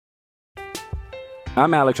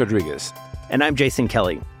I'm Alex Rodriguez. And I'm Jason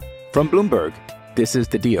Kelly. From Bloomberg, this is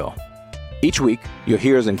The Deal. Each week, you'll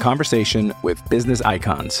hear us in conversation with business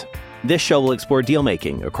icons. This show will explore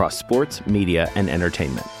deal-making across sports, media, and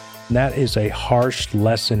entertainment. That is a harsh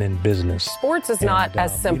lesson in business. Sports is not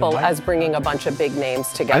as simple as bringing a bunch of big names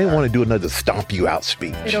together. I didn't want to do another stomp you out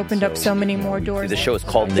speech. It opened up so many more doors. The show is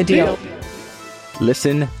called The Deal.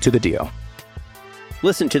 Listen to The Deal.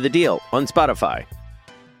 Listen to The Deal on Spotify.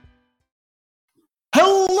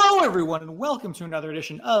 Hello, everyone, and welcome to another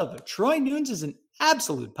edition of Troy Nunes is an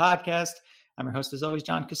Absolute Podcast. I'm your host, as always,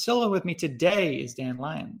 John Cassillo. With me today is Dan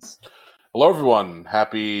Lyons. Hello, everyone.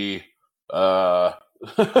 Happy. What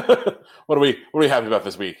are we happy about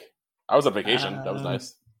this week? I was on vacation. That was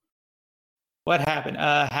nice. What happened?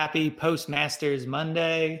 Happy post-Masters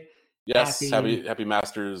Monday. Yes, happy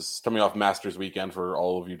Masters, coming off Masters weekend for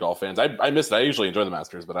all of you golf fans. I missed it. I usually enjoy the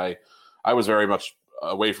Masters, but I was very much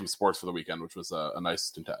away from sports for the weekend, which was a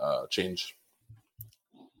nice change.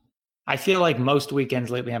 I feel like most weekends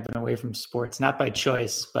lately have been away from sports, not by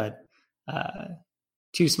choice, but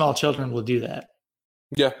two small children will do that.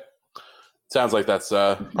 Yeah. Sounds like that's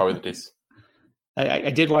probably the case. I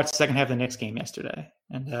did watch the second half of the Knicks game yesterday,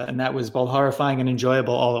 and that was both horrifying and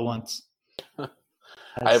enjoyable all at once.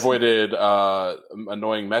 I avoided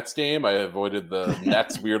annoying Mets game. I avoided the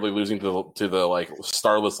Nets weirdly losing to the like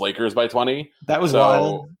starless Lakers by 20. That was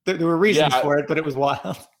wild. There were reasons for it, but it was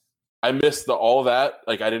wild. I missed all of that.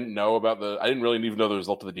 Like I didn't know about I didn't really even know the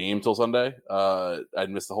result of the game till Sunday. I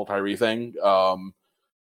missed the whole Tyree thing.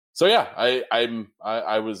 So yeah,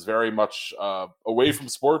 I was very much away from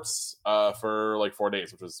sports for like 4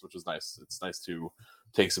 days, which was nice. It's nice to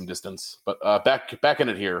take some distance, but back in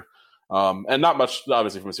it here, and not much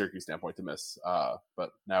obviously from a Syracuse standpoint to miss. But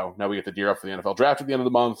now we get to gear up for the NFL draft at the end of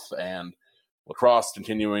the month, and lacrosse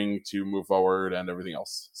continuing to move forward, and everything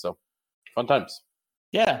else. So fun times.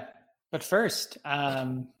 Yeah, but first,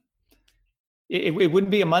 it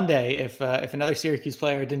wouldn't be a Monday if another Syracuse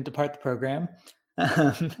player didn't depart the program.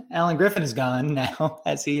 Alan Griffin is gone now,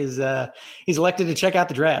 as he's elected to check out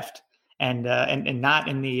the draft, and not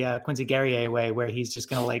in the Quincy Guerrier way where he's just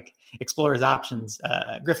going to like explore his options.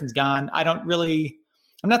 Griffin's gone. I'm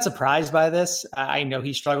not surprised by this. I know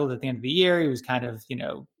he struggled at the end of the year. He was kind of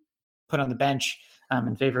put on the bench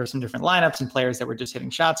in favor of some different lineups and players that were just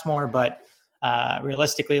hitting shots more. But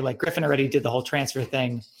realistically, like Griffin already did the whole transfer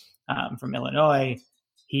thing from Illinois.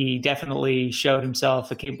 He definitely showed himself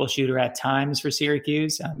a capable shooter at times for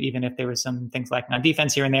Syracuse, even if there were some things lacking on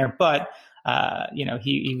defense here and there. But,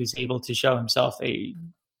 he was able to show himself a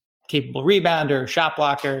capable rebounder, shot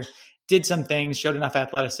blocker, did some things, showed enough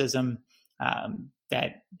athleticism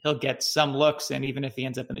that he'll get some looks. And even if he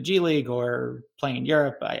ends up in the G League or playing in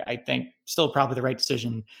Europe, I think still probably the right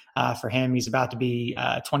decision for him. He's about to be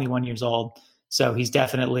 21 years old. So he's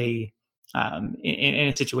definitely in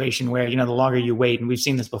a situation where, the longer you wait, and we've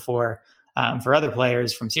seen this before for other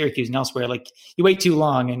players from Syracuse and elsewhere, like you wait too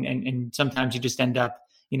long and sometimes you just end up,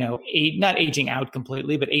 not aging out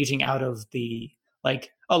completely, but aging out of the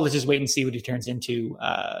like, oh, let's just wait and see what he turns into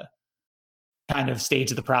kind of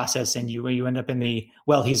stage of the process. And you end up in the,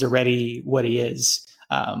 well, he's already what he is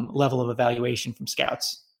level of evaluation from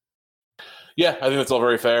scouts. Yeah, I think that's all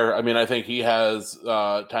very fair. I mean, I think he has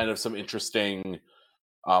kind of some interesting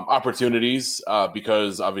opportunities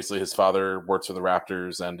because obviously his father works for the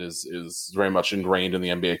Raptors and is very much ingrained in the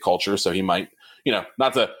NBA culture. So he might,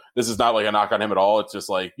 this is not like a knock on him at all. It's just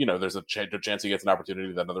like, there's a chance he gets an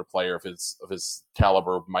opportunity that another player of his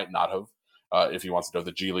caliber might not have if he wants to go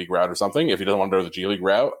the G League route or something. If he doesn't want to go the G League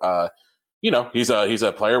route, he's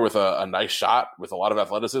a player with a nice shot with a lot of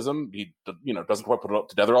athleticism. He, doesn't quite put it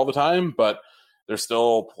together all the time, but there's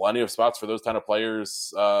still plenty of spots for those kind of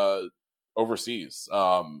players overseas.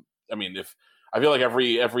 I feel like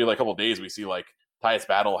every like couple of days we see like Tyus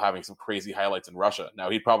Battle having some crazy highlights in Russia. Now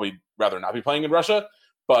he'd probably rather not be playing in Russia,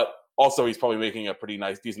 but also he's probably making a pretty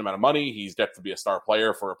nice, decent amount of money. He's destined to be a star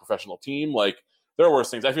player for a professional team. Like there are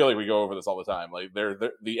worse things. I feel like we go over this all the time. Like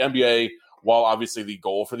the NBA, while obviously the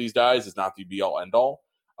goal for these guys is not the be all end all.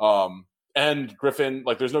 And Griffin,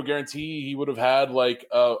 like there's no guarantee he would have had like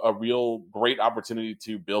a real great opportunity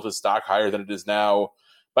to build his stock higher than it is now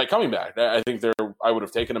by coming back. I think I would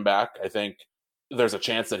have taken him back. I think there's a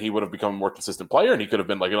chance that he would have become a more consistent player and he could have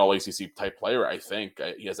been like an all ACC type player. I think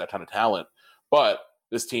he has that ton of talent, but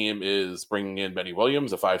this team is bringing in Benny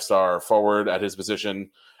Williams, a 5-star forward at his position.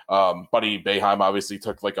 Buddy Boeheim obviously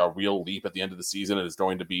took like a real leap at the end of the season and is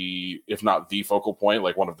going to be, if not the focal point,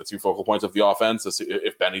 like one of the two focal points of the offense,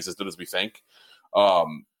 if Benny's as good as we think.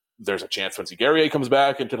 There's a chance Quincy Guerrier comes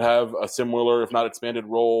back and could have a similar, if not expanded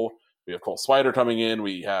role. We have Cole Swider coming in.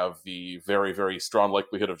 We have the very, very strong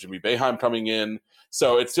likelihood of Jimmy Boeheim coming in.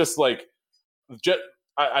 So it's just like,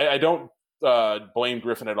 I don't blame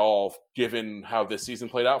Griffin at all, given how this season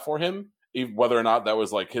played out for him, whether or not that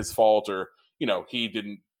was like his fault or,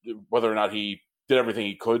 whether or not he did everything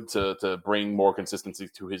he could to bring more consistency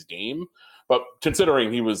to his game. But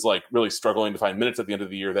considering he was like really struggling to find minutes at the end of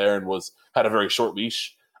the year there and had a very short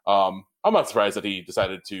leash, I'm not surprised that he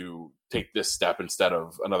decided to take this step instead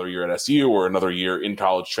of another year at SU or another year in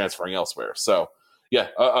college transferring elsewhere. So yeah,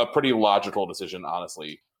 a pretty logical decision,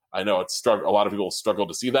 honestly. I know a lot of people struggle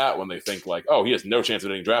to see that when they think like, oh, he has no chance of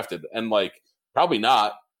getting drafted. And like, probably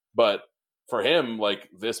not. But for him, like,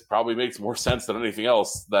 this probably makes more sense than anything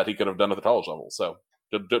else that he could have done at the college level. So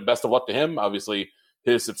best of luck to him. Obviously,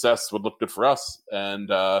 his success would look good for us. And,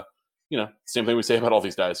 same thing we say about all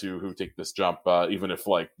these guys who take this jump, even if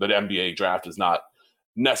like the NBA draft is not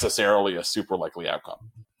necessarily a super likely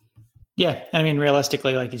outcome. Yeah, I mean,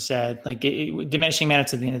 realistically, like you said, like diminishing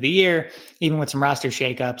minutes at the end of the year, even with some roster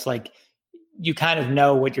shakeups, like you kind of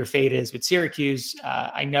know what your fate is with Syracuse.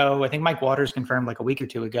 I think Mike Waters confirmed like a week or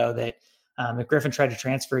two ago that if Griffin tried to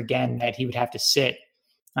transfer again, that he would have to sit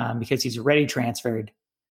because he's already transferred.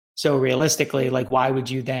 So realistically, like, why would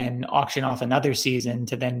you then auction off another season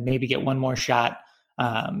to then maybe get one more shot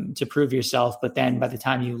to prove yourself? But then by the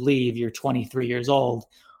time you leave, you're 23 years old.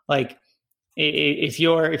 Like, if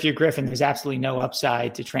you're Griffin, there's absolutely no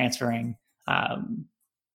upside to transferring. And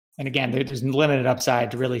again, there's limited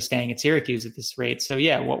upside to really staying at Syracuse at this rate. So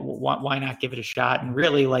yeah, why not give it a shot? And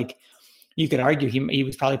really, like, you could argue he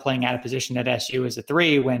was probably playing out of position at SU as a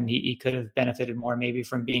 3 when he could have benefited more maybe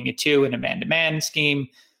from being a 2 in a man-to-man scheme.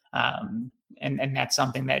 And that's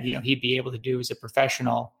something that, he'd be able to do as a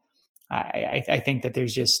professional. I think that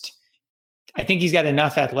I think he's got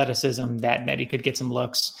enough athleticism that he could get some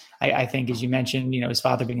looks. I think, as you mentioned, his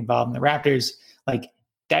father being involved in the Raptors, like,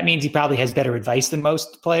 that means he probably has better advice than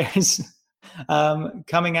most players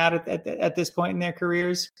coming out at this point in their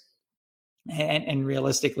careers. And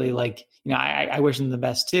realistically, like, I wish him the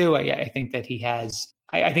best too. I think that he has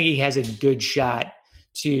a good shot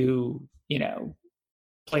to,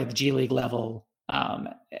 play at the G League level,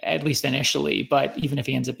 at least initially. But even if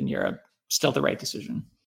he ends up in Europe, still the right decision.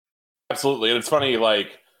 Absolutely. And it's funny,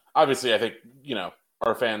 like, obviously, I think,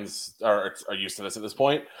 our fans are used to this at this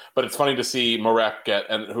point, but it's funny to see Marek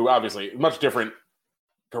who obviously much different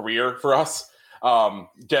career for us,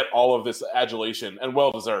 get all of this adulation and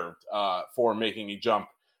well-deserved for making a jump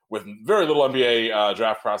with very little NBA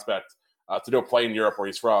draft prospect to go play in Europe where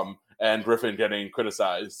he's from, and Griffin getting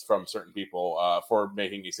criticized from certain people for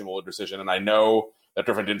making a similar decision. And I know that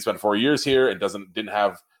Griffin didn't spend 4 years here and didn't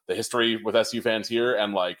have the history with SU fans here,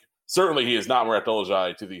 and like, certainly he is not Marek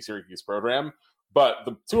Dolezaj to the Syracuse program, but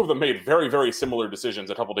the two of them made very, very similar decisions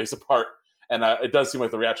a couple days apart, and it does seem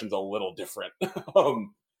like the reaction's a little different. But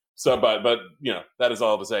that is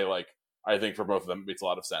all to say, like, I think for both of them it makes a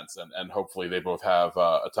lot of sense, and hopefully they both have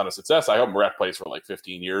a ton of success. I hope Marek plays for like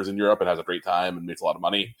 15 years in Europe and has a great time and makes a lot of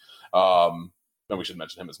money. And we should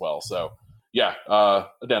mention him as well. So yeah,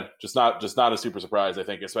 again, just not a super surprise. I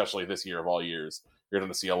think especially this year of all years, you're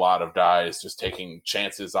going to see a lot of guys just taking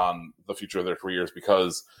chances on the future of their careers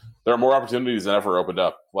because there are more opportunities than ever opened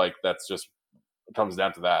up. Like, that's just, it comes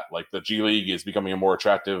down to that. Like, the G League is becoming a more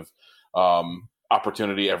attractive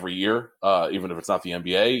opportunity every year, even if it's not the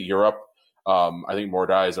NBA. Europe, I think more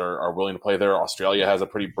guys are willing to play there. Australia has a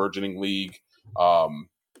pretty burgeoning league.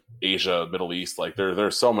 Asia, Middle East, like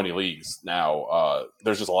there's so many leagues now.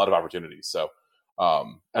 There's just a lot of opportunities. So,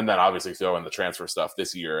 and then obviously throw in the transfer stuff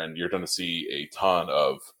this year, and you're going to see a ton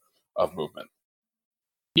of movement.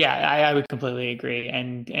 Yeah, I would completely agree,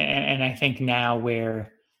 and I think now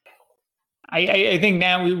I think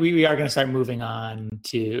now we are going to start moving on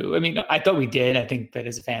to. I mean, I thought we did. I think that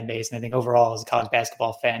as a fan base, and I think overall as a college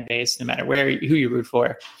basketball fan base, no matter who you root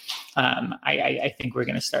for, I think we're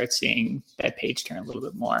going to start seeing that page turn a little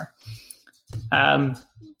bit more.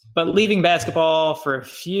 But leaving basketball for a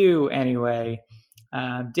few anyway,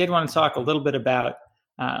 did want to talk a little bit about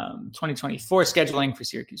 2024 scheduling for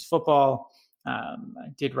Syracuse football. I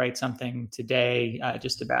did write something today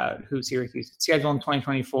just about who Syracuse is scheduled in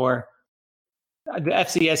 2024. The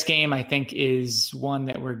FCS game, I think, is one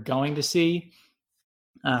that we're going to see.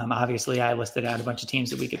 Obviously, I listed out a bunch of teams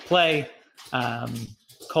that we could play.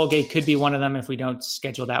 Colgate could be one of them if we don't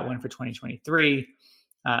schedule that one for 2023.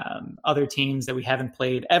 Other teams that we haven't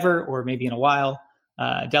played ever or maybe in a while,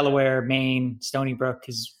 Delaware, Maine, Stony Brook,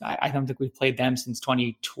 because I don't think we've played them since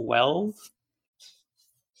 2012.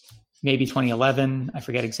 maybe 2011. I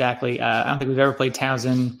forget exactly. I don't think we've ever played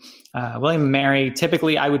Towson. William and Mary,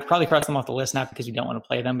 typically I would probably cross them off the list, not because we don't want to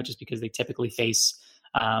play them, but just because they typically face,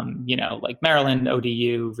 like Maryland,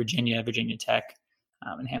 ODU, Virginia Tech,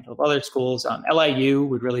 and a handful of other schools. LIU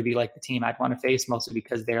would really be like the team I'd want to face, mostly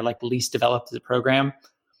because they're like the least developed as a program.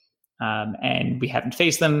 And we haven't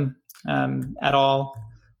faced them at all.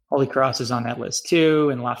 Holy Cross is on that list too,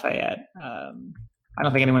 and Lafayette. I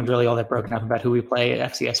don't think anyone's really all that broken up about who we play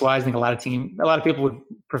at FCS-wise. I think a lot of people would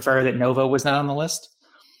prefer that Nova was not on the list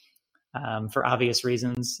for obvious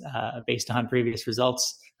reasons, based on previous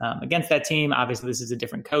results against that team. Obviously, this is a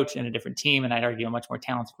different coach and a different team, and I'd argue a much more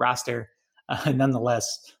talented roster.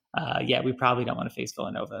 Nonetheless, we probably don't want to face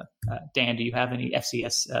Villanova. Dan, do you have any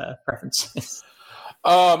FCS preferences?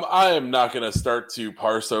 I am not going to start to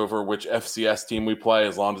parse over which FCS team we play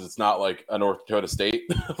as long as it's not like a North Dakota State.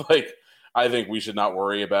 I think we should not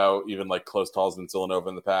worry about even like close calls in Villanova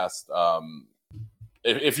in the past.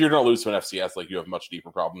 If you're going to lose to an FCS, like you have much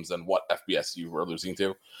deeper problems than what FBS you were losing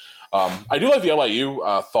to. I do like the LIU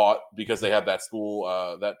thought because they had that school,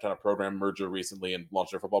 that kind of program merger recently and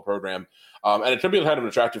launched their football program. And it could be kind of an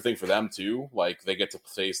attractive thing for them too. Like they get to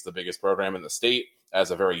face the biggest program in the state as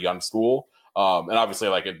a very young school. And obviously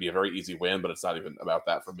like it'd be a very easy win, but it's not even about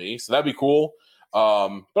that for me. So that'd be cool.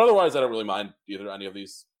 But otherwise I don't really mind any of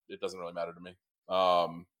these. It doesn't really matter to me.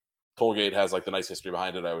 Colgate has like the nice history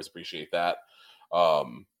behind it. I always appreciate that.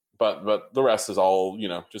 But the rest is all,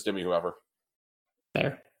 just give me whoever.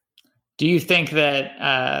 There. Do you think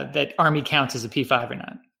that that Army counts as a P5 or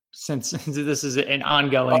not? Since this is an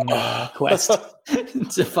ongoing quest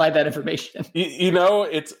to find that information.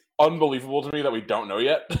 It's unbelievable to me that we don't know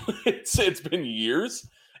yet. It's been years.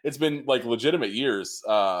 It's been like legitimate years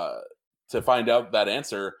to find out that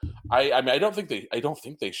answer. I don't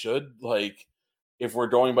think they should. Like, if we're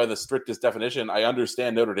going by the strictest definition, I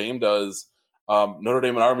understand Notre Dame does. Notre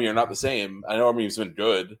Dame and Army are not the same. I know Army's been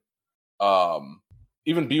good.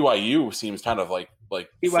 Even BYU seems kind of like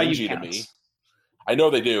fringy to me. I know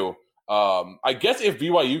they do. I guess if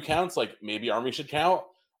BYU counts, like maybe Army should count,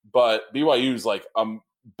 but BYU's like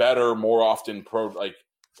better, more often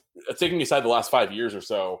taking aside the last 5 years or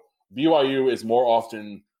so, BYU is more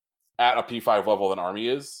often at a P5 level than Army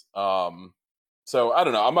is. So I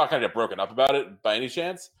don't know. I'm not going to get broken up about it by any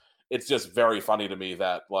chance. It's just very funny to me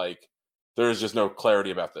that like there's just no clarity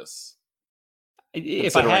about this.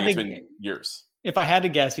 If I had it's been years. If I had to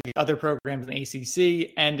guess, other programs in the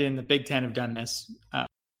ACC and in the Big Ten have done this.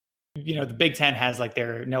 The Big Ten has like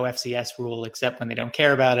their no FCS rule except when they don't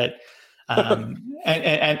care about it.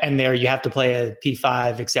 And there you have to play a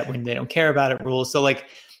P5 except when they don't care about it rule. So like,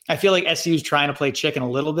 I feel like SU is trying to play chicken a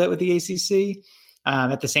little bit with the ACC.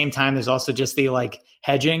 At the same time, there's also just the like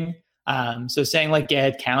hedging. So saying like, yeah,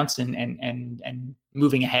 it counts and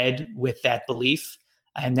moving ahead with that belief.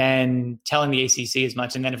 And then telling the ACC as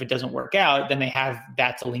much. And then if it doesn't work out, then they have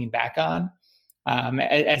that to lean back on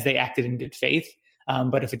as they acted in good faith.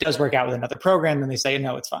 But if it does work out with another program, then they say,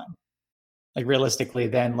 no, it's fine. Like realistically,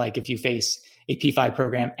 then like if you face a P5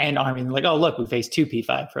 program and Army, they're like, oh, look, we face two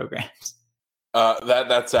P5 programs.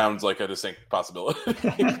 That sounds like a distinct possibility.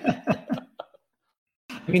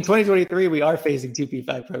 2023, we are facing two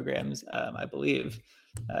P5 programs, I believe.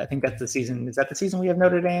 I think that's the season. Is that the season we have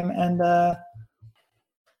Notre Dame and...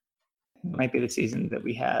 It might be the season that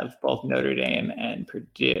we have both Notre Dame and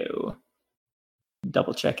Purdue.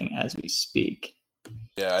 Double checking as we speak.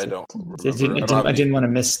 Yeah, I don't. I didn't want to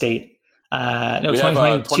misstate. No,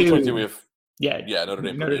 2022. We have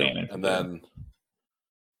Notre Dame, and then.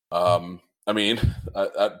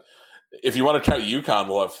 If you want to count UConn,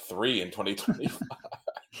 we'll have 3 in 2025.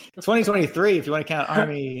 2023, if you want to count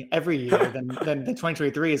Army every year, then the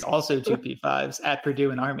 2023 is also two P5s at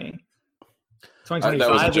Purdue and Army.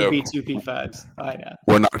 2025 would be two P5s. I know.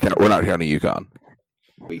 We're not counting UConn.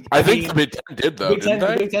 I think the Big Ten did though.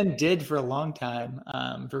 The Big Ten did for a long time.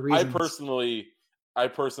 For reasons. I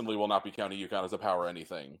personally will not be counting UConn as a power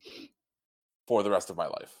anything for the rest of my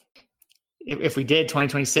life. If we did,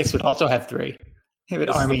 2026 would also have 3. It would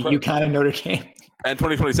Army, UConn, and Notre Dame. And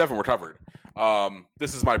 2027 we're covered.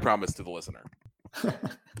 This is my promise to the listener.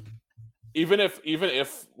 even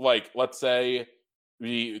if like let's say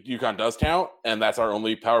UConn does count, and that's our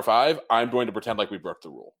only Power 5. I'm going to pretend like we broke the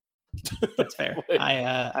rule. That's fair.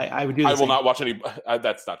 I would do. I will not watch any.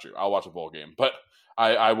 That's not true. I'll watch a bowl game, but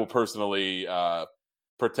I will personally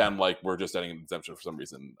pretend like we're just getting an exemption for some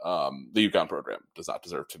reason. The UConn program does not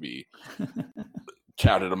deserve to be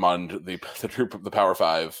counted among the group of the Power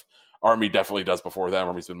 5. Army definitely does before them.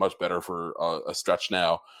 Army's been much better for a stretch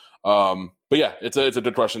now. But But yeah, it's a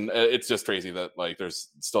good question. It's just crazy that like there's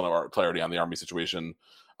still no clarity on the Army situation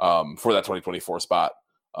for that 2024 spot.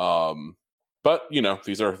 But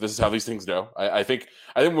this is how these things go. I think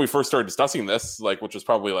when we first started discussing this, like which was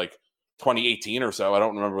probably like 2018 or so, I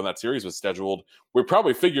don't remember when that series was scheduled. We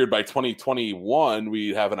probably figured by 2021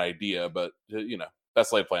 we'd have an idea, but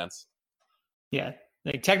that's laid plans. Yeah,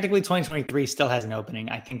 like technically 2023 still has an opening.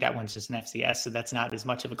 I think that one's just an FCS, so that's not as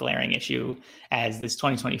much of a glaring issue as this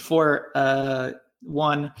 2024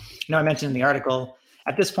 one. I mentioned in the article,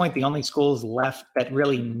 at this point, the only schools left that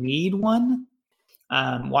really need one,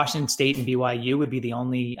 Washington State and BYU would be the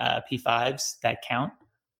only P5s that count.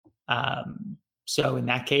 So in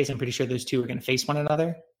that case, I'm pretty sure those two are going to face one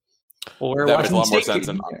another. Or that Washington makes a lot more State sense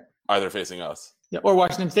than either facing us. Yeah, or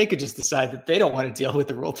Washington State could just decide that they don't want to deal with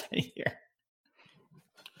the Rule 10 year.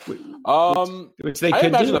 Which they could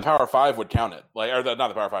imagine do. the Power 5 would count it, not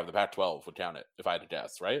the Power 5, the Pac-12 would count it if I had to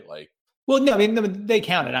guess, right? Like, well, no, I mean they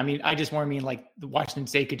count it. I mean, I just more mean like the Washington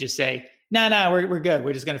State could just say, no, we're good.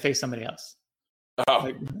 We're just going to face somebody else. Oh.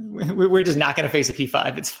 Like, we're just not going to face a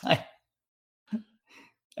P5. It's fine.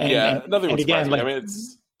 Nothing would surprise me. Like, I mean,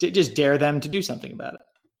 it's just dare them to do something about it.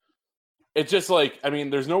 It's just like, I mean,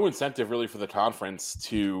 there's no incentive really for the conference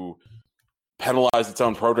to penalize its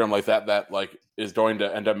own program like that like is going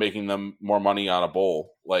to end up making them more money on a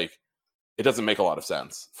bowl. Like, it doesn't make a lot of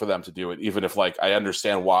sense for them to do it, even if like I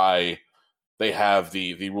understand why they have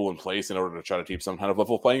the rule in place in order to try to keep some kind of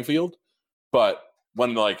level playing field. But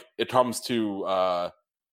when like it comes to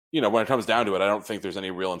when it comes down to it, I don't think there's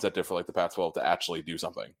any real incentive for like the Pac-12 to actually do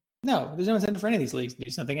something. No, there's no incentive for any of these leagues to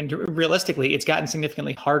do something. And realistically, it's gotten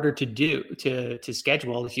significantly harder to do, to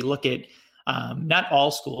schedule. If you look at not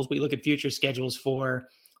all schools, but you look at future schedules for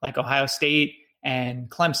like Ohio State and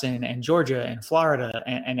Clemson and Georgia and Florida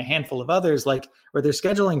and a handful of others, like where they're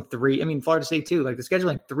scheduling Florida State too, like they're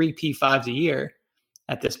scheduling 3 P5s a year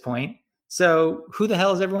at this point. So who the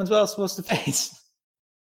hell is everyone else supposed to face?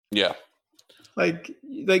 Yeah. Like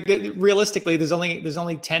realistically, there's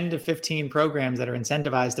only 10 to 15 programs that are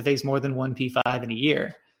incentivized to face more than 1 P5 in a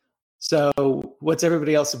year. So what's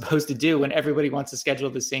everybody else supposed to do when everybody wants to schedule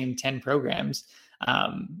the same 10 programs?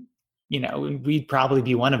 We'd probably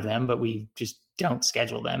be one of them, but we just don't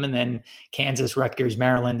schedule them. And then Kansas, Rutgers,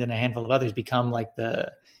 Maryland, and a handful of others become like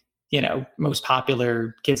the, most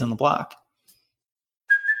popular kids on the block.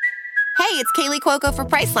 Hey, it's Kaylee Cuoco for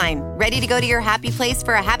Priceline. Ready to go to your happy place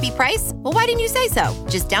for a happy price? Well, why didn't you say so?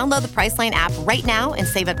 Just download the Priceline app right now and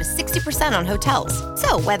save up to 60% on hotels.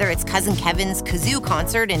 So whether it's Cousin Kevin's Kazoo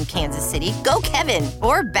Concert in Kansas City, go Kevin,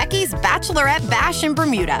 or Becky's Bachelorette Bash in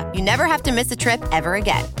Bermuda, you never have to miss a trip ever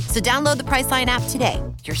again. So download the Priceline app today.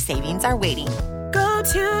 Your savings are waiting. Go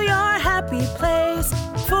to your happy place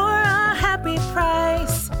for a happy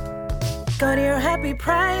price. Go to your happy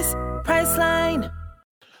price, Priceline.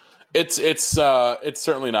 It's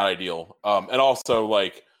certainly not ideal. And also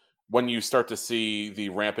like when you start to see the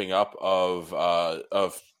ramping up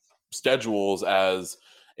of schedules, as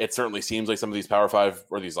it certainly seems like some of these Power 5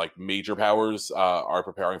 or these like major powers are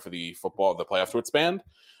preparing for the playoffs to expand,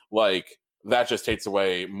 like that just takes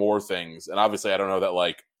away more things. And obviously I don't know that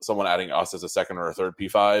like someone adding us as a second or a third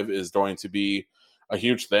P5 is going to be a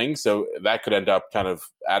huge thing. So that could end up kind of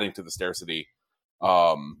adding to the scarcity.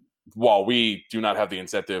 While we do not have the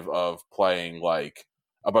incentive of playing like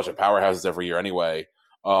a bunch of powerhouses every year anyway,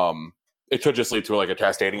 it could just lead to like a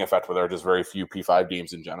cascading effect where there are just very few P5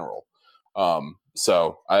 teams in general.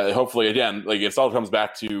 So hopefully, again, like it all comes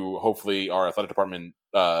back to hopefully our athletic department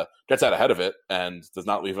gets out ahead of it and does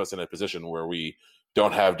not leave us in a position where we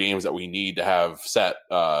don't have games that we need to have set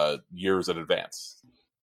years in advance.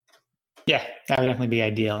 Yeah, that would definitely be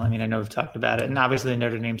ideal. I mean, I know we've talked about it, and obviously the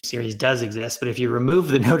Notre Dame series does exist, but if you remove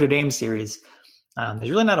the Notre Dame series,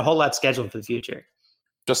 there's really not a whole lot scheduled for the future.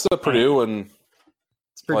 Just the Purdue and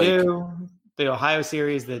it's Purdue, the Ohio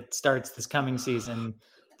series that starts this coming season,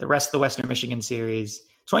 the rest of the Western Michigan series.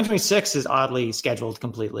 2026 is oddly scheduled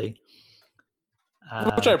completely.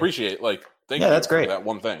 Which I appreciate. Like, thank you that's great. For that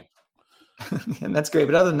one thing. And that's great.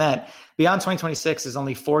 But other than that, beyond 2026, there's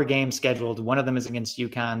only 4 games scheduled. One of them is against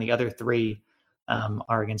UConn. The other 3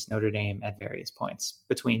 are against Notre Dame at various points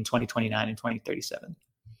between 2029 and 2037.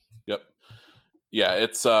 Yep. Yeah,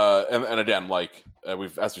 it's and again, like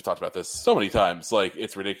we've talked about this so many times, like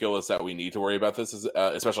it's ridiculous that we need to worry about this,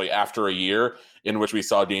 especially after a year in which we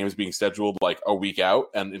saw games being scheduled like a week out,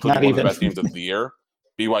 and including one of the best games of the year,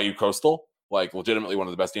 BYU Coastal, like legitimately one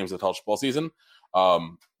of the best games of the college football season.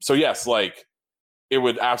 So yes, like it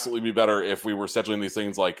would absolutely be better if we were scheduling these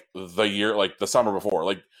things like the summer before.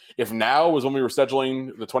 Like if now was when we were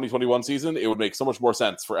scheduling the 2021 season, it would make so much more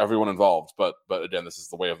sense for everyone involved. But again, this is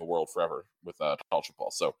the way of the world forever with college football.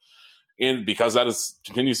 So, and because that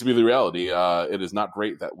continues to be the reality, it is not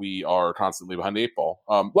great that we are constantly behind the eight ball.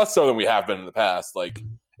 Less so than we have been in the past. Like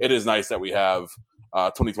it is nice that we have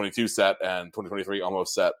 2022 set and 2023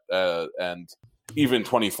 almost set, and even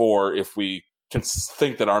 24 if we can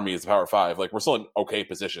think that Army is Power 5. Like we're still in okay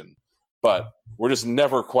position, but we're just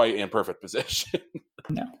never quite in perfect position.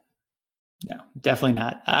 No, definitely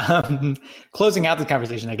not. Closing out the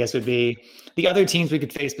conversation, I guess, would be the other teams we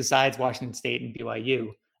could face besides Washington State and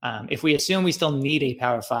BYU. If we assume we still need a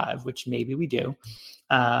Power 5, which maybe we do,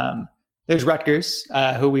 there's Rutgers,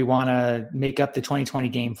 who we want to make up the 2020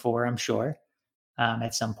 game for, I'm sure,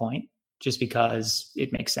 at some point, just because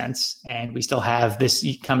it makes sense. And we still have this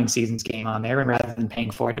coming season's game on there. And rather than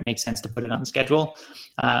paying for it, it makes sense to put it on the schedule.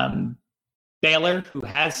 Baylor, who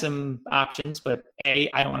has some options, but A,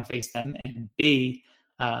 I don't want to face them. And B,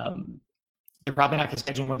 they're probably not going to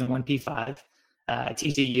schedule more than one P5.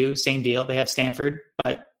 TCU, same deal. They have Stanford,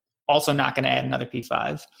 but also not going to add another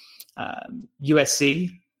P5.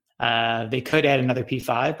 USC, they could add another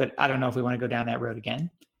P5, but I don't know if we want to go down that road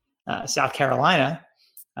again. South Carolina,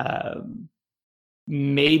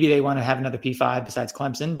 maybe they want to have another P5 besides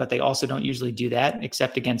Clemson, but they also don't usually do that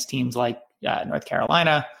except against teams like North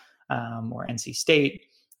Carolina or NC State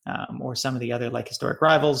or some of the other like historic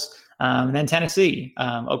rivals. And then Tennessee.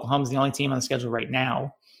 Oklahoma's the only team on the schedule right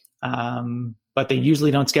now, but they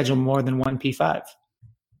usually don't schedule more than one P5.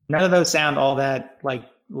 None of those sound all that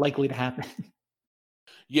likely to happen.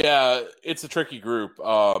 Yeah, it's a tricky group.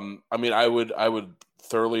 I mean, I would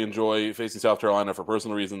thoroughly enjoy facing South Carolina for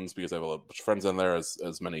personal reasons because I have a bunch of friends in there,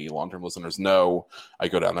 as many long-term listeners know. I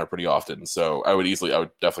go down there pretty often, so I would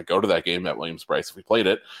definitely go to that game at Williams-Brice if we played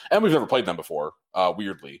it. And we've never played them before.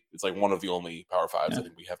 Weirdly, it's like one of the only Power Fives I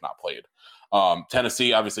think we have not played.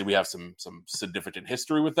 Tennessee, obviously, we have some significant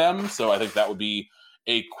history with them, so I think that would be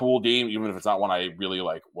a cool game, even if it's not one I really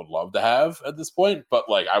would love to have at this point. But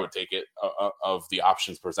I would take it of the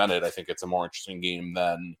options presented. I think it's a more interesting game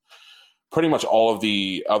than pretty much all of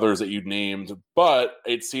the others that you'd named, but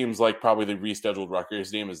it seems like probably the rescheduled Rutgers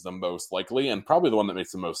game is the most likely and probably the one that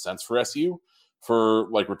makes the most sense for SU for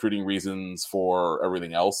recruiting reasons, for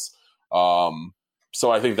everything else. So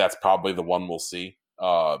I think that's probably the one we'll see.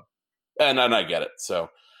 And I get it. So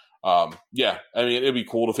yeah, I mean, it'd be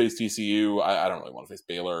cool to face TCU. I don't really want to face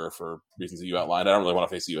Baylor for reasons that you outlined. I don't really want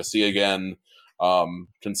to face USC again,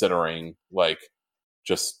 considering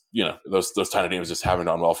just, those kind of games just haven't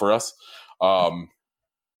done well for us.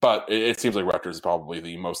 But it seems like Rutgers is probably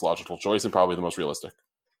the most logical choice and probably the most realistic.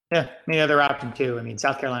 Yeah, the other option too. I mean,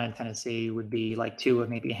 South Carolina and Tennessee would be two of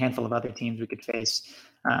maybe a handful of other teams we could face.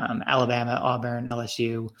 Alabama, Auburn,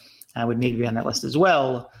 LSU would maybe be on that list as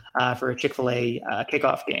well for a Chick-fil-A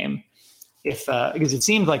kickoff game. Because it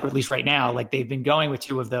seems like, or at least right now, they've been going with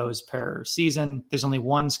two of those per season. There's only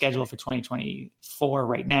one scheduled for 2024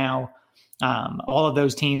 right now. All of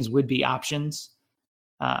those teams would be options.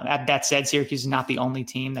 That said, Syracuse is not the only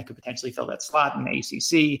team that could potentially fill that slot in the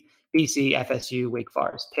ACC. BC, FSU, Wake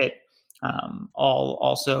Forest, Pitt, all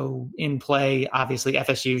also in play. Obviously,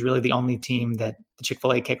 FSU is really the only team that the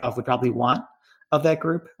Chick-fil-A kickoff would probably want of that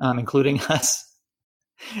group, including us,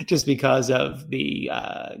 just because of the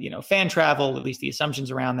fan travel, at least the assumptions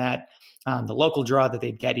around that, the local draw that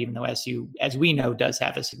they'd get, even though SU, as we know, does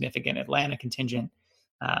have a significant Atlanta contingent.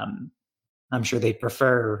 I'm sure they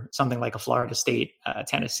prefer something like a Florida State,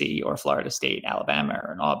 Tennessee, or Florida State, Alabama,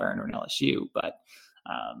 or an Auburn, or an LSU. But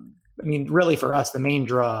I mean, really for us, the main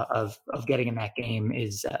draw of getting in that game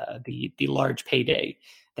is the large payday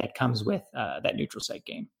that comes with that neutral site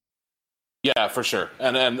game. Yeah, for sure.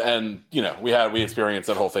 And we experienced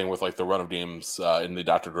that whole thing with the run of games in the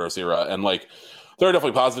Dr. Gross era, and there are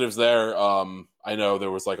definitely positives there. I know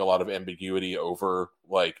there was a lot of ambiguity over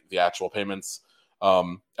the actual payments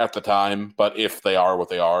at the time, but if they are what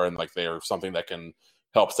they are and they are something that can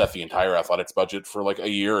help set the entire athletics budget for a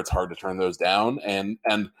year, it's hard to turn those down. And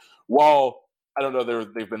while I don't know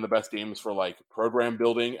they've been the best games for program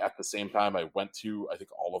building, at the same time I went to I think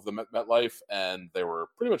all of them at MetLife, and they were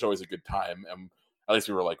pretty much always a good time, and at least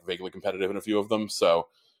we were vaguely competitive in a few of them. So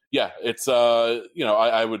yeah, it's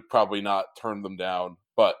I would probably not turn them down,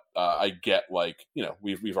 but I get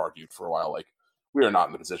we've argued for a while we are not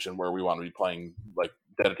in the position where we want to be playing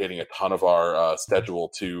dedicating a ton of our schedule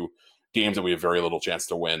to games that we have very little chance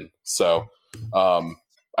to win. So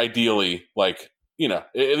ideally,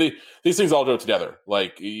 these things all go together.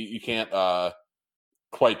 You can't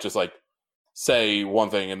quite just say one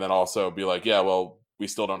thing and then also be yeah, well, we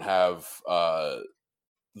still don't have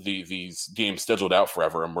these games scheduled out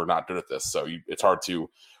forever, and we're not good at this. So it's hard to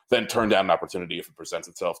then turn down an opportunity if it presents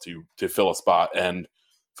itself to fill a spot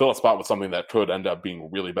with something that could end up being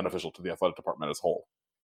really beneficial to the athletic department as a whole.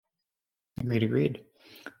 Agreed.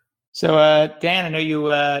 So, Dan, I know you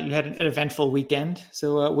had an eventful weekend.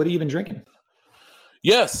 So, what have you been drinking?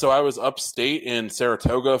 Yes, so I was upstate in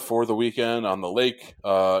Saratoga for the weekend on the lake,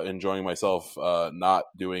 enjoying myself, not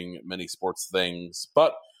doing many sports things,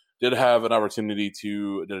 but did have an opportunity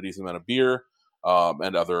to get a decent amount of beer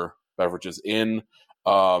and other beverages in.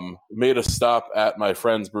 Made a stop at my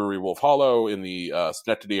friend's brewery, Wolf Hollow, in the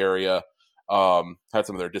Schenectady area. Had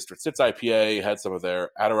some of their District 6 IPA, had some of their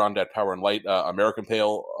Adirondack Power and Light American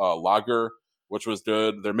Pale Lager, which was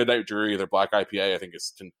good. Their Midnight Jury, their Black IPA, I think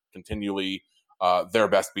is continually their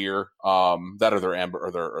best beer. That or their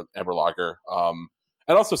Amber Lager. And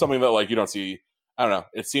also something that like you don't see. I don't know.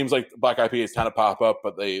 It seems like Black IPAs kind of pop up,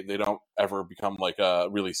 but they don't ever become like a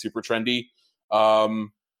really super trendy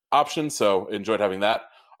option. So enjoyed having that.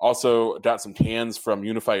 Also got some cans from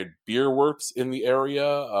Unified Beer Works in the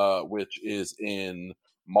area, which is in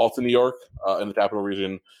Malta, New York, in the capital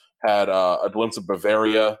region. Had a glimpse of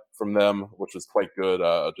Bavaria from them, which was quite good.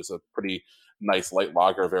 Just a pretty nice light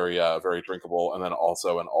lager, very drinkable. And then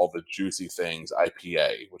also an All the Juicy Things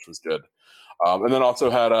IPA, which was good. And then also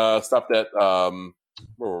had stopped at,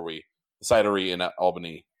 where were we? The cidery in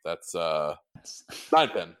Albany. That's Nine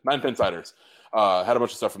Pin Ciders. Had a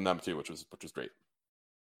bunch of stuff from them too, which was great.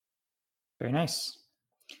 Very nice.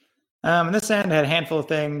 On this end, I had a handful of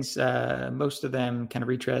things, most of them kind of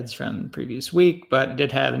retreads from the previous week, but I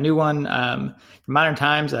did have a new one from Modern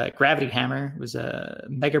Times. Gravity Hammer was a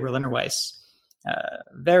Mega Berliner Weiss.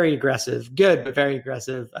 Very aggressive, good, but very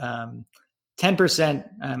aggressive.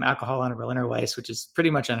 10% alcohol on a Berliner Weiss, which is pretty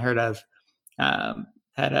much unheard of.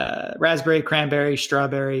 Had a raspberry, cranberry,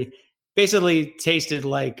 strawberry. Basically tasted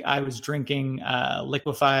like I was drinking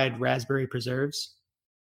liquefied raspberry preserves,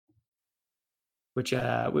 which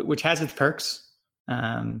has its perks.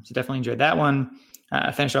 So definitely enjoyed that one.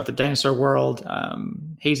 Finished off the Dinosaur World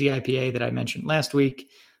hazy IPA that I mentioned last week.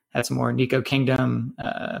 Had some more Nico Kingdom,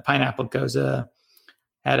 Pineapple Goza.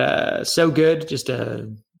 Had a So Good, just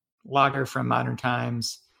a lager from Modern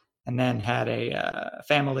Times. And then had a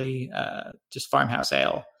family, just farmhouse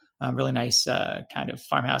ale. Really nice kind of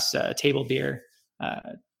farmhouse table beer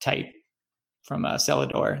type from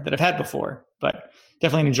Celador that I've had before, but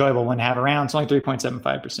definitely an enjoyable one to have around. It's only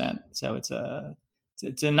 3.75%. So it's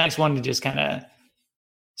a nice one to just kind of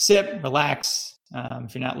sip, relax,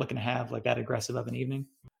 if you're not looking to have like that aggressive of an evening.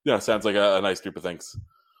 Yeah, sounds like a nice group of things.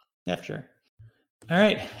 Yeah, for sure. All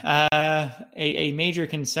right. A major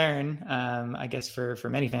concern, I guess, for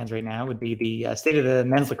many fans right now would be the state of the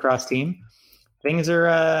men's lacrosse team. Things are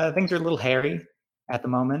a little hairy at the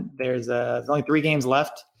moment. There's only 3 games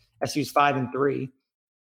left. SU's 5-3.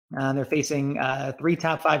 They're facing 3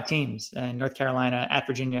 top 5 teams in North Carolina, at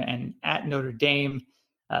Virginia, and at Notre Dame.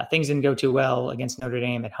 Things didn't go too well against Notre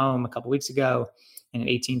Dame at home a couple weeks ago in an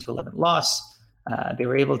 18-11 loss. They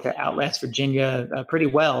were able to outlast Virginia pretty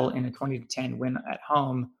well in a 20-10 win at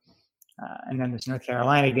home. And then this North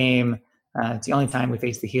Carolina game, it's the only time we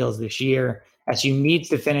face the Heels this year. SU needs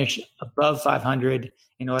to finish above 500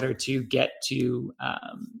 in order to get to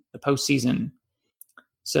the postseason.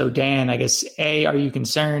 So, Dan, I guess, A, are you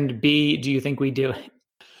concerned? B, do you think we do it?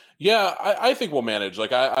 Yeah, I think we'll manage.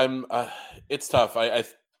 Like, I'm it's tough. The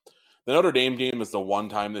Notre Dame game is the one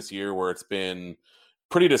time this year where it's been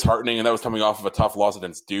pretty disheartening, and that was coming off of a tough loss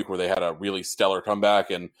against Duke where they had a really stellar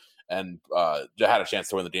comeback and had a chance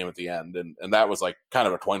to win the game at the end. And that was like kind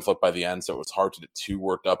of a coin flip by the end, so it was hard to get too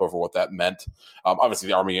worked up over what that meant. Obviously,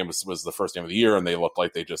 the Army game was the first game of the year, and they looked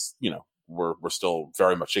like they just, were still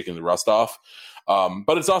very much shaking the rust off.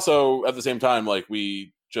 But it's also, at the same time, like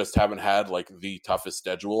we just haven't had like the toughest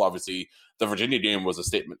schedule. Obviously, the Virginia game was a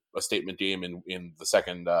statement game in the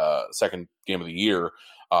second game of the year.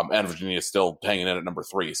 And Virginia is still hanging in at number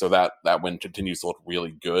 3. So that win continues to look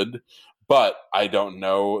really good. But I don't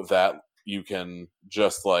know that you can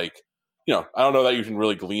just I don't know that you can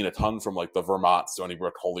really glean a ton from like the Vermont, Stony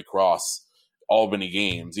Brook, Holy Cross, Albany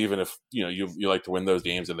games, even if, you like to win those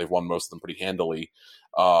games, and they've won most of them pretty handily,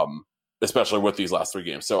 especially with these last 3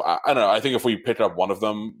 games. So I don't know. I think if we pick up one of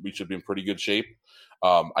them, we should be in pretty good shape.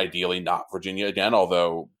 Ideally not Virginia again,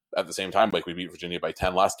 although at the same time, like we beat Virginia by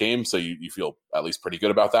 10 last game, so you feel at least pretty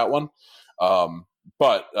good about that one.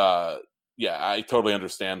 But I totally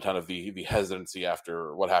understand kind of the hesitancy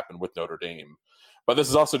after what happened with Notre Dame. But this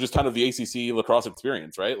is also just kind of the ACC lacrosse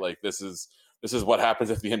experience, right? Like this is what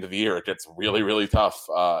happens at the end of the year. It gets really, really tough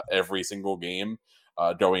every single game.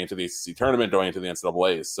 going into the ACC tournament, going into the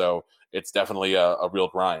NCAAs. So it's definitely a real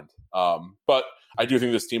grind. But I do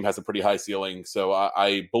think this team has a pretty high ceiling, so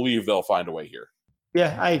I believe they'll find a way here.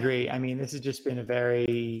 Yeah, I agree. I mean, this has just been a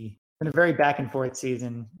very back and forth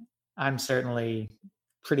season. I'm certainly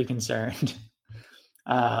pretty concerned.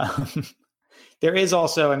 There is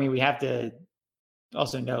also, I mean, we have to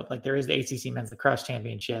also note, like, there is the ACC Men's Lacrosse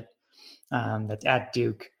Championship that's at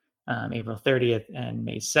Duke April 30th and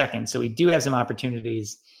May 2nd. So we do have some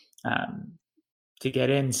opportunities to get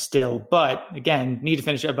in still. But again, need to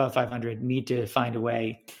finish above 500, need to find a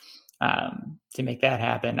way to make that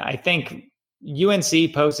happen. I think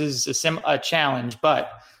UNC poses a challenge,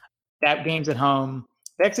 but that game's at home.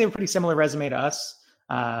 They actually have a pretty similar resume to us.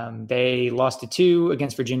 They lost to 2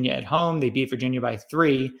 against Virginia at home. They beat Virginia by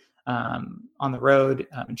 3 on the road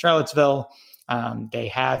in Charlottesville. They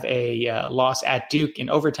have a loss at Duke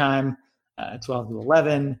in overtime,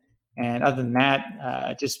 12-11. And other than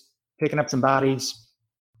that, just picking up some bodies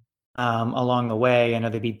along the way. I know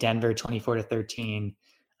they beat Denver 24-13.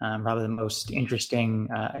 Probably the most interesting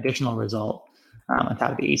additional result on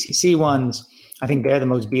top of the ACC ones. I think they're the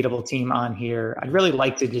most beatable team on here. I'd really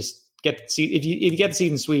like to just get if you get the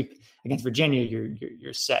season sweep against Virginia,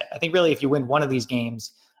 you're set. I think really if you win one of these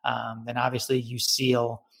games, then obviously you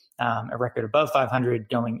seal a record above 500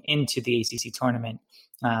 going into the ACC tournament.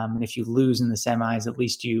 And if you lose in the semis, at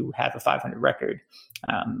least you have a 500 record.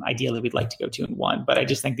 Ideally, we'd like to go 2-1, but I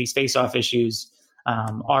just think these face-off issues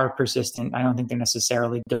are persistent. I don't think they're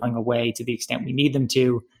necessarily going away to the extent we need them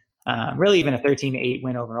to. Really, even a 13-8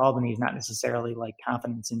 win over Albany is not necessarily like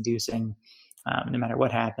confidence-inducing, no matter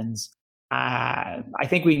what happens. I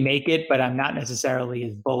think we make it, but I'm not necessarily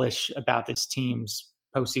as bullish about this team's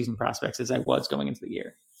postseason prospects as I was going into the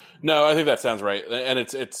year. No, I think that sounds right, and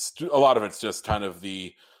it's a lot of it's just kind of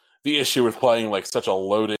the issue with playing like such a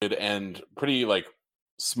loaded and pretty like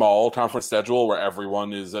small conference schedule where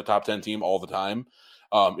everyone is a top 10 team all the time.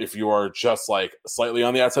 If you are just like slightly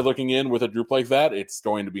on the outside looking in with a group like that, it's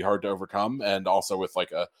going to be hard to overcome. And also with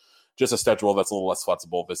like a schedule that's a little less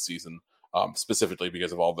flexible this season, specifically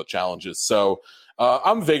because of all the challenges. So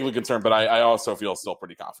I'm vaguely concerned, but I also feel still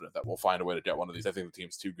pretty confident that we'll find a way to get one of these. I think the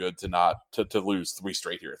team's too good to not to lose 3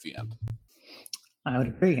 straight here at the end. I would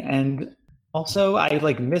agree. And also I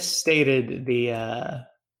like misstated the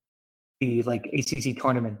like ACC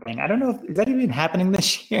tournament thing. I don't know is that even happening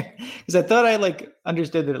this year? Because I thought I like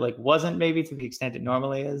understood that it like wasn't, maybe to the extent it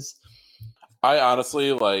normally is. I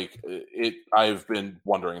honestly like it. I've been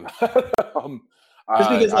wondering that. Just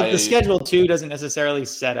because like the schedule too doesn't necessarily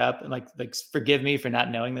set up, and like forgive me for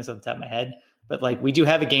not knowing this off the top of my head, but like we do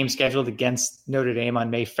have a game scheduled against Notre Dame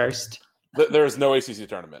on May 1st. There is no ACC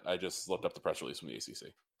tournament. I just looked up the press release from the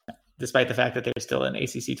ACC. Despite the fact that there's still an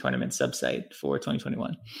ACC tournament subsite for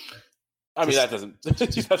 2021. I mean, that doesn't.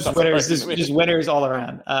 Just winners all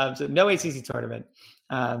around. So no ACC tournament.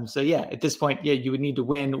 So yeah, at this point, yeah, you would need to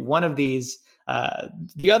win one of these.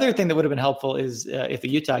 The other thing that would have been helpful is if the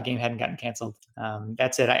Utah game hadn't gotten canceled.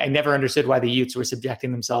 That's it. I never understood why the Utes were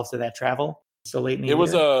subjecting themselves to that travel so late in the year. It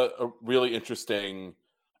was a really interesting.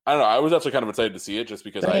 I don't know. I was actually kind of excited to see it just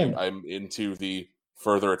because I'm into the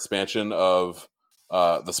further expansion of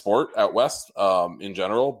the sport out west in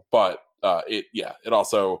general. But it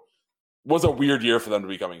also was a weird year for them to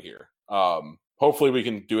be coming here. Hopefully we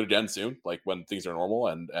can do it again soon, like when things are normal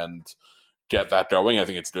and get that going. I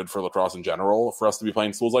think it's good for lacrosse in general for us to be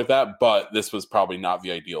playing schools like that, but this was probably not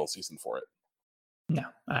the ideal season for it. No,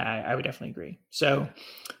 I would definitely agree. So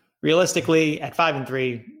realistically at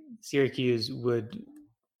 5-3, Syracuse would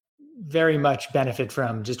very much benefit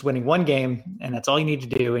from just winning one game, and that's all you need to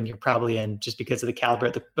do. And you're probably in just because of the caliber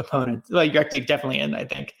of the opponent. Well, you're actually definitely in, I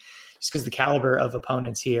think, just because the caliber of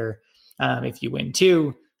opponents here. If you win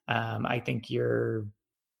 2, I think you're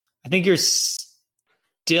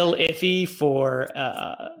still iffy for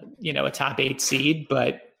a top 8 seed,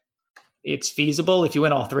 but it's feasible. If you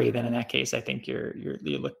win all 3, then in that case, I think you're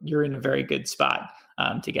in a very good spot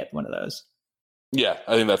to get one of those. Yeah,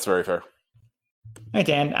 I think that's very fair. All right,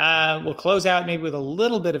 Dan. We'll close out maybe with a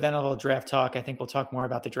little bit of NFL draft talk. I think we'll talk more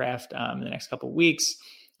about the draft in the next couple of weeks.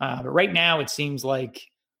 But right now, it seems like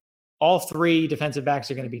all 3 defensive backs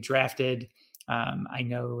are going to be drafted. I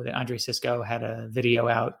know that Andre Cisco had a video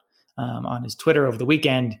out on his Twitter over the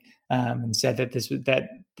weekend and said that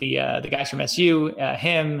the guys from SU,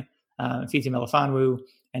 him, Fiti Melifonwu,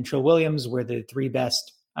 and Trill Williams were the 3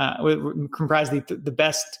 best, comprised the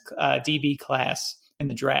best DB class in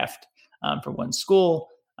the draft for one school.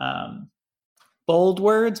 Bold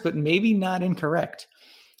words, but maybe not incorrect.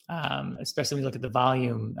 Especially when you look at the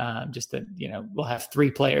volume, just that, we'll have 3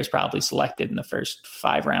 players probably selected in the first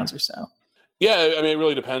 5 rounds or so. Yeah, I mean, it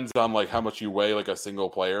really depends on like how much you weigh like a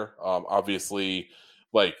single player. Obviously,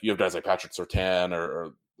 like you have guys like Patrick Surtain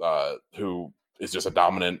or who is just a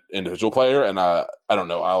dominant individual player, and I don't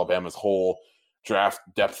know Alabama's whole draft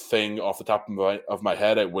depth thing off the top of my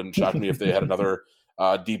head. It wouldn't shock me if they had another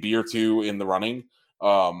DB or two in the running.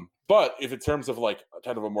 But if in terms of like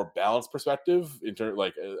kind of a more balanced perspective,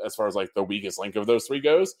 like as far as like the weakest link of those three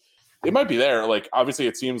goes, it might be there. Like obviously,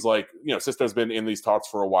 it seems like Sisto's been in these talks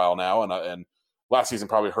for a while now, and last season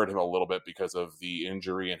probably hurt him a little bit because of the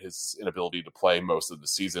injury and his inability to play most of the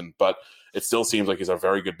season. But it still seems like he's a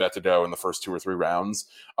very good bet to go in the first 2 or 3 rounds.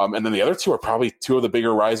 And then the other two are probably two of the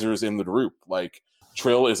bigger risers in the group. Like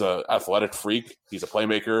Trill is an athletic freak. He's a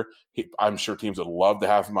playmaker. I'm sure teams would love to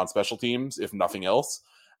have him on special teams, if nothing else.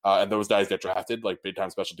 And those guys get drafted, like big-time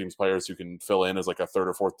special teams players who can fill in as like a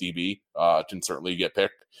 3rd or 4th DB can certainly get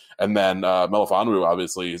picked. And then Melifonwu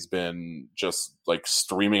obviously has been just like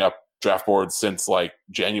streaming up draft boards since like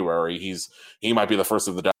January. He might be the first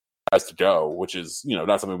of the guys to go, which is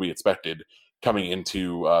not something we expected coming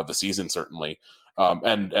into the season certainly,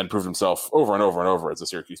 and proved himself over and over and over as a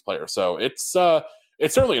Syracuse player. So it's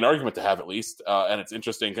certainly an argument to have at least, and it's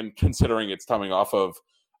interesting considering it's coming off of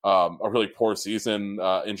a really poor season,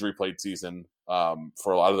 injury-plagued season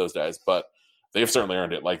for a lot of those guys, but they've certainly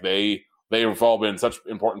earned it. Like they've all been such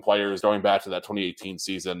important players going back to that 2018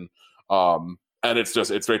 season, and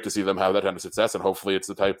it's great to see them have that kind of success, and hopefully it's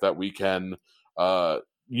the type that we can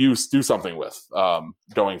do something with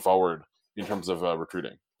going forward in terms of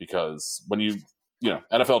recruiting. Because when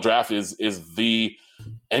NFL draft is the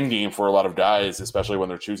end game for a lot of guys, especially when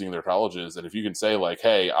they're choosing their colleges, and if you can say like,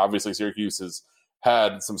 hey, obviously Syracuse has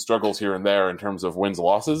had some struggles here and there in terms of wins and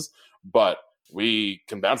losses, but we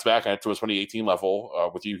can bounce back to a 2018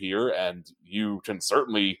 level with you here, and you can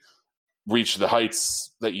certainly reach the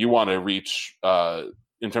heights that you want to reach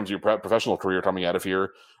in terms of your professional career coming out of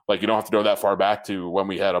here. Like you don't have to go that far back to when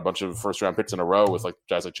we had a bunch of first-round picks in a row with like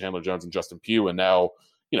guys like Chandler Jones and Justin Pugh, and now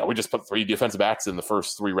we just put 3 defensive backs in the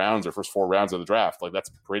first 3 rounds or first 4 rounds of the draft. Like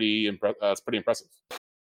that's pretty impressive.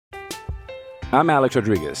 I'm Alex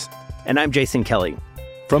Rodriguez. And I'm Jason Kelly.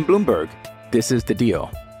 From Bloomberg, this is The Deal.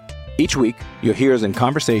 Each week, you'll hear us in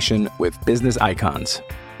conversation with business icons.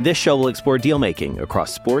 This show will explore deal-making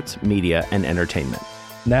across sports, media, and entertainment.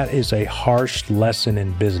 That is a harsh lesson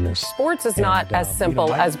in business. Sports is not as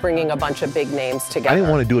simple as bringing a bunch of big names together. I didn't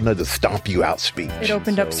want to do another stomp you out speech. It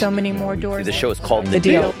opened up so many more doors. The show is called The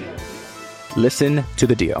Deal. Listen to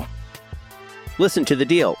The Deal. Listen to The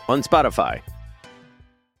Deal on Spotify.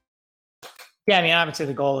 Yeah, I mean, obviously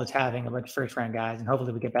the goal is having a bunch of first-round guys, and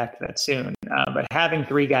hopefully we get back to that soon. But having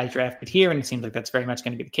 3 guys drafted here, and it seems like that's very much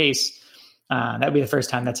going to be the case, that would be the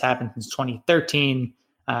first time that's happened since 2013,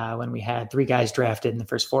 when we had 3 guys drafted in the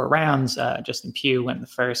first 4 rounds. Justin Pugh went in the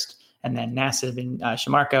first, and then Nassib and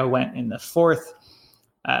Shamarko went in the 4th.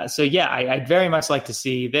 So, yeah, I'd very much like to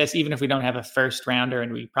see this, even if we don't have a first-rounder,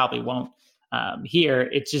 and we probably won't here.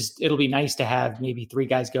 It'll be nice to have maybe 3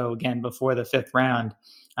 guys go again before the 5th round.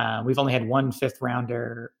 We've only had one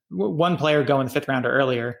player go in the 5th rounder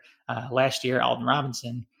earlier last year, Alden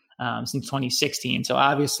Robinson, since 2016. So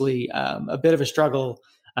obviously a bit of a struggle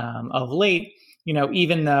of late,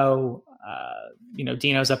 even though,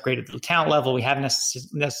 Dino's upgraded the talent level, we haven't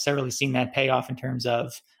necessarily seen that pay off in terms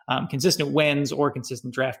of consistent wins or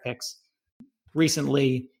consistent draft picks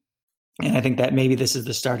recently. And I think that maybe this is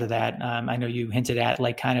the start of that. I know you hinted at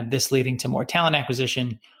like kind of this leading to more talent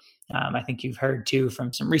acquisition. I think you've heard too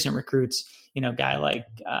from some recent recruits, guy like,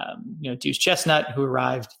 Deuce Chestnut, who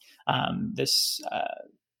arrived this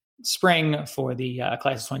spring for the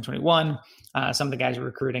class of 2021. Some of the guys we're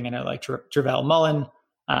recruiting, I know like Travell Mullen,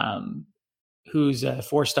 who's a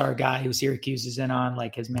 4-star guy who Syracuse is in on,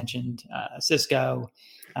 like has mentioned Cisco,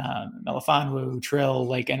 Melifonwu, Trill,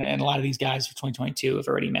 like, and a lot of these guys for 2022 have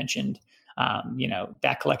already mentioned,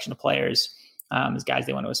 that collection of players. As guys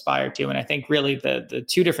they want to aspire to. And I think really the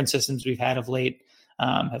 2 different systems we've had of late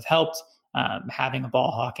have helped. Having a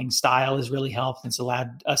ball hawking style has really helped. And it's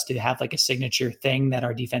allowed us to have like a signature thing that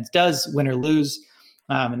our defense does, win or lose.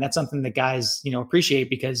 And that's something that guys, appreciate,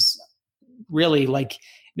 because really like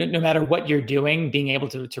no matter what you're doing, being able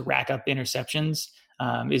to rack up interceptions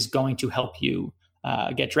is going to help you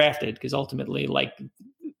get drafted. Because ultimately, like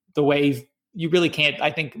the way you really can't, I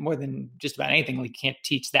think more than just about anything, like you can't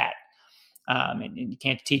teach that. And you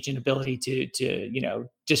can't teach an ability to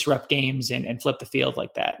disrupt games and flip the field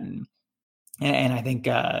like that. And I think,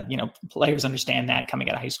 players understand that coming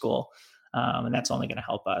out of high school, and that's only going to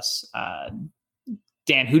help us.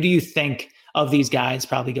 Dan, who do you think of these guys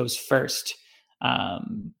probably goes first?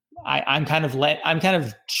 I'm kind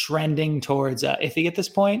of trending towards iffy at this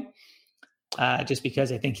point. just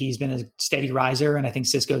because I think he's been a steady riser, and I think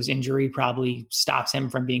Cisco's injury probably stops him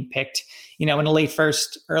from being picked, in a late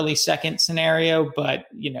first, early second scenario. But,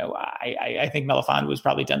 I think Melifonwu was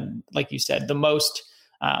probably done, like you said, the most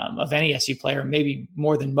of any SU player, maybe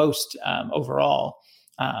more than most overall,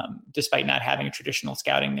 despite not having a traditional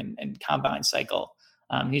scouting and combine cycle.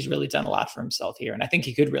 He's really done a lot for himself here. And I think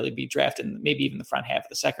he could really be drafted in maybe even the front half of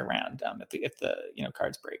the second round if the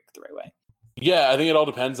cards break the right way. Yeah, I think it all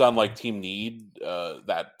depends on team need.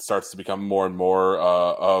 That starts to become more and more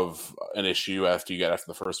of an issue after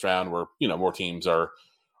the first round, where more teams are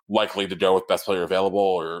likely to go with best player available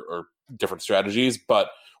or different strategies. But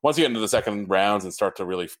once you get into the second rounds and start to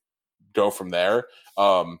really go from there,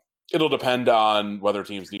 it'll depend on whether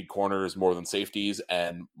teams need corners more than safeties,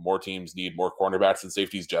 and more teams need more cornerbacks than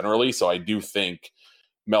safeties generally. So I do think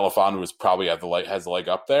Melifonwu is probably has the leg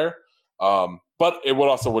up there. But it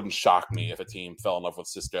wouldn't shock me if a team fell in love with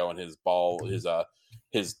Cisco and his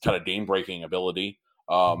kind of game breaking ability.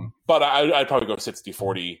 But I'd probably go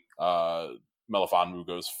 60-40. Melifonwu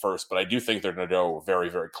goes first, but I do think they're going to go very,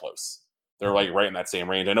 very close. They're right in that same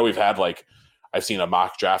range. I know we've had I've seen a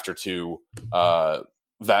mock draft or two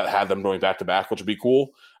that had them going back to back, which would be cool.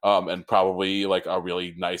 And probably a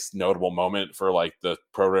really nice notable moment for the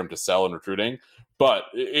program to sell in recruiting. But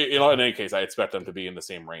in any case, I expect them to be in the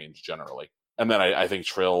same range generally. And then I think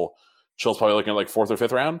Trill's probably looking at 4th or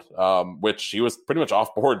 5th round, which he was pretty much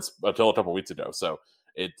off boards until a couple weeks ago. So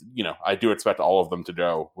I do expect all of them to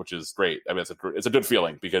go, which is great. I mean, it's a good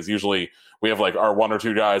feeling, because usually we have our one or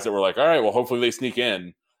two guys that we're all right, well, hopefully they sneak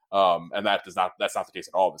in. And that's not the case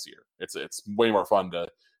at all this year. It's way more fun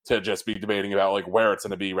to just be debating about where it's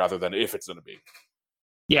going to be rather than if it's going to be.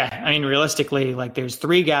 Yeah, I mean, realistically, there's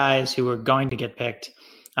 3 guys who are going to get picked,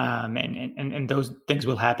 and those things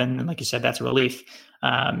will happen. And like you said, that's a relief.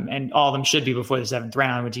 And all of them should be before the 7th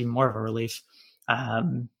round, which is even more of a relief.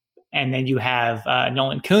 And then you have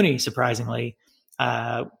Nolan Cooney, surprisingly,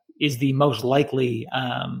 is the most likely,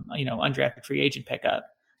 undrafted free agent pickup,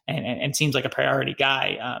 and seems like a priority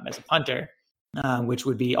guy as a punter, which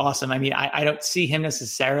would be awesome. I mean, I don't see him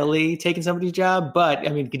necessarily taking somebody's job, but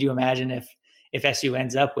I mean, could you imagine if SU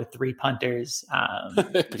ends up with 3 punters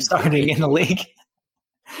starting in the league?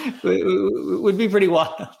 It would be pretty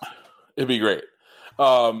wild. It'd be great.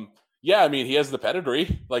 Yeah, I mean, he has the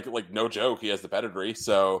pedigree. No joke, he has the pedigree.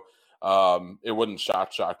 So it wouldn't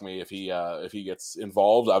shock me if he gets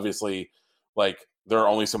involved. Obviously, there are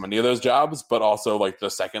only so many of those jobs, but also the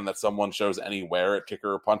second that someone shows anywhere at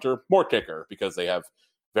kicker or punter, more kicker, because they have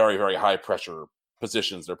very, very high pressure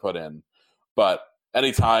positions they're put in. But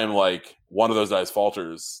anytime one of those guys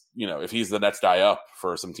falters, if he's the next guy up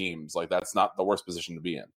for some teams, that's not the worst position to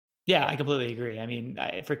be in. Yeah, I completely agree. I mean,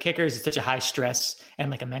 for kickers, it's such a high stress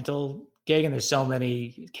and a mental gig, and there's so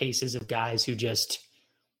many cases of guys who just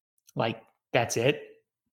that's it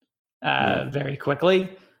very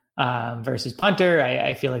quickly. Versus punter,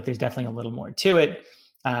 I feel there's definitely a little more to it.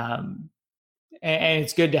 And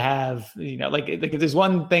it's good to have, there's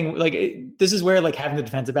one thing, this is where having the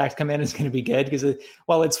defensive backs come in is going to be good, because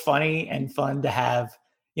while it's funny and fun to have,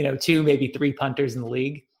 2, maybe 3 punters in the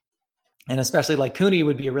league, and especially Cooney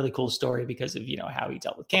would be a really cool story because of, how he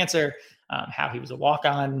dealt with cancer, how he was a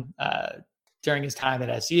walk-on during his time at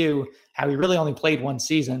SU, how he really only played 1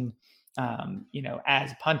 season,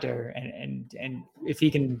 as a punter, and if he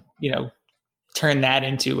can, turn that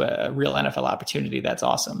into a real NFL opportunity, that's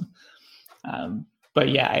awesome. But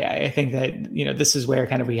yeah, I think that, this is where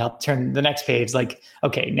kind of we help turn the next page.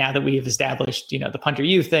 Okay, now that we have established, the punter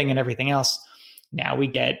youth thing and everything else, now we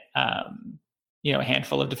get, a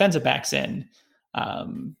handful of defensive backs in.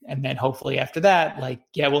 And then hopefully after that,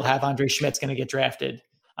 we'll have Andre Schmidt's going to get drafted.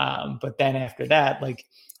 But then after that,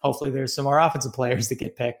 hopefully there's some more offensive players that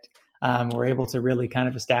get picked. We're able to really kind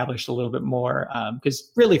of establish a little bit more,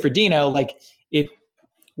 because really for Dino,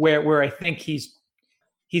 where I think he's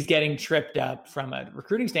getting tripped up from a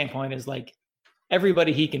recruiting standpoint is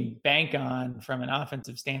everybody he can bank on from an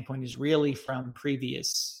offensive standpoint is really from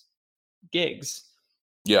previous gigs.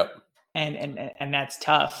 Yep. And that's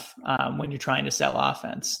tough when you're trying to sell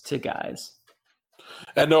offense to guys.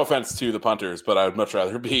 And no offense to the punters, but I would much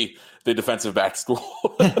rather be the defensive back school.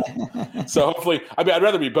 So hopefully, I'd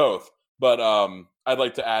rather be both, but I'd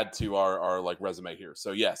like to add to our resume here.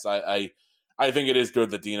 So yes, I think it is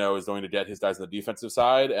good that Dino is going to get his guys on the defensive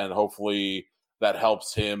side, and hopefully that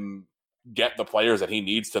helps him get the players that he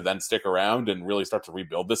needs to then stick around and really start to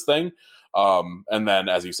rebuild this thing. And then,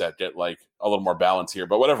 as you said, get a little more balance here,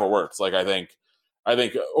 but whatever works. I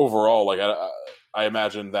think overall, I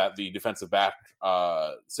imagine that the defensive back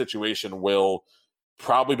situation will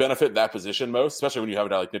probably benefit that position most, especially when you have a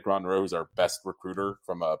guy like Nick Monroe, who's our best recruiter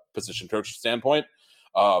from a position coach standpoint,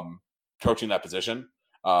 coaching that position.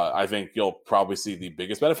 I think you'll probably see the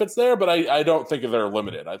biggest benefits there, but I don't think they're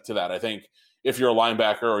limited to that. I think if you're a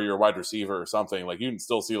linebacker or you're a wide receiver or something, like you can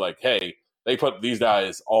still see like, hey, they put these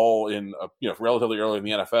guys all in, relatively early in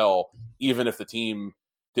the NFL, even if the team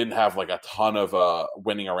didn't have like a ton of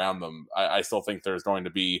winning around them. I still think there's going to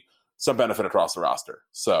be some benefit across the roster.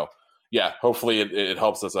 So yeah, hopefully it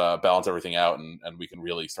helps us balance everything out and we can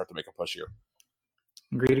really start to make a push here.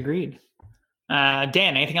 Agreed.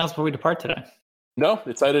 Dan, anything else before we depart today? No,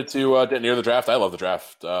 excited to get near the draft. I love the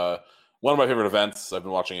draft. One of my favorite events. I've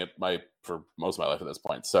been watching it for most of my life at this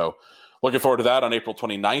point. So looking forward to that on April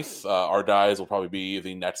 29th. Our dies will probably be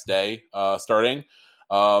the next day starting.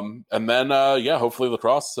 And then, hopefully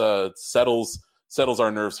lacrosse settles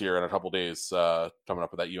our nerves here in a couple days coming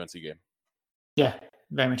up with that UNC game. Yeah,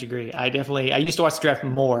 very much agree. I used to watch the draft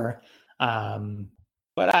more,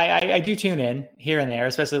 but I do tune in here and there,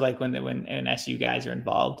 especially like when SU guys are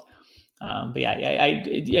involved. But yeah, I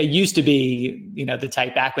used to be, the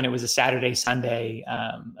type back when it was a Saturday, Sunday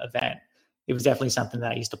event. It was definitely something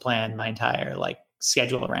that I used to plan my entire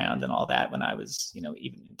schedule around and all that when I was, even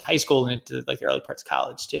in high school and into the early parts of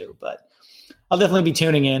college too. But I'll definitely be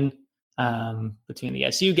tuning in between the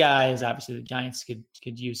SU guys. Obviously, the Giants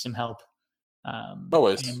could use some help.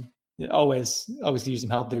 Always use some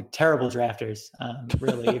help. They're terrible drafters.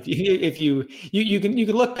 Really, if you can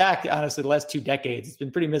look back, honestly, the last 2 decades, it's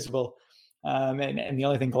been pretty miserable. And the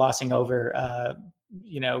only thing glossing over,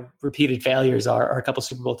 repeated failures are a couple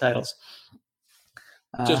Super Bowl titles.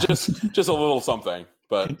 Just a little something,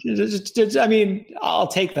 but I'll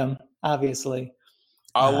take them. Obviously,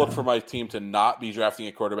 I'll look for my team to not be drafting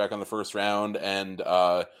a quarterback on the first round and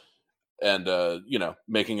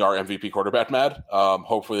making our MVP quarterback mad.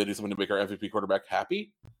 Hopefully they do something to make our MVP quarterback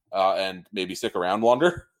happy and maybe stick around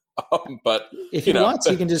longer. But if he wants,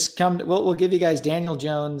 he can just come. We'll give you guys Daniel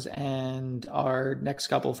Jones and our next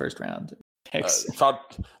couple first round picks.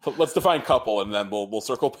 Let's define couple, and then we'll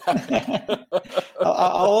circle back.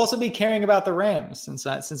 I'll also be caring about the Rams since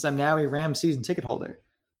I'm now a Rams season ticket holder.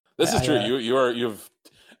 This is true.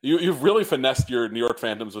 You've really finessed your New York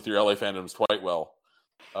fandoms with your LA fandoms quite well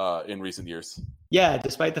in recent years. Yeah,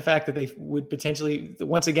 despite the fact that they would potentially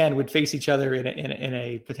once again would face each other in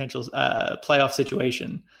a potential playoff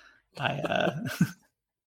situation.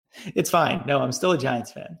 It's fine. No, I'm still a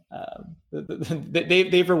Giants fan.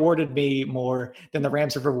 They've rewarded me more than the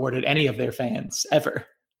Rams have rewarded any of their fans ever.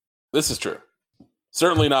 This is true.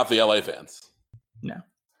 Certainly not the LA fans. No.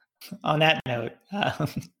 On that note,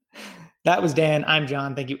 that was Dan. I'm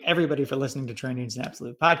John. Thank you, everybody, for listening to Troy Nunes'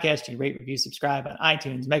 Absolute Podcast. You rate, review, subscribe on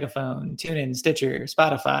iTunes, Megaphone, TuneIn, Stitcher,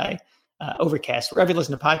 Spotify, Overcast, wherever you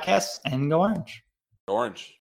listen to podcasts, and go Orange. Orange.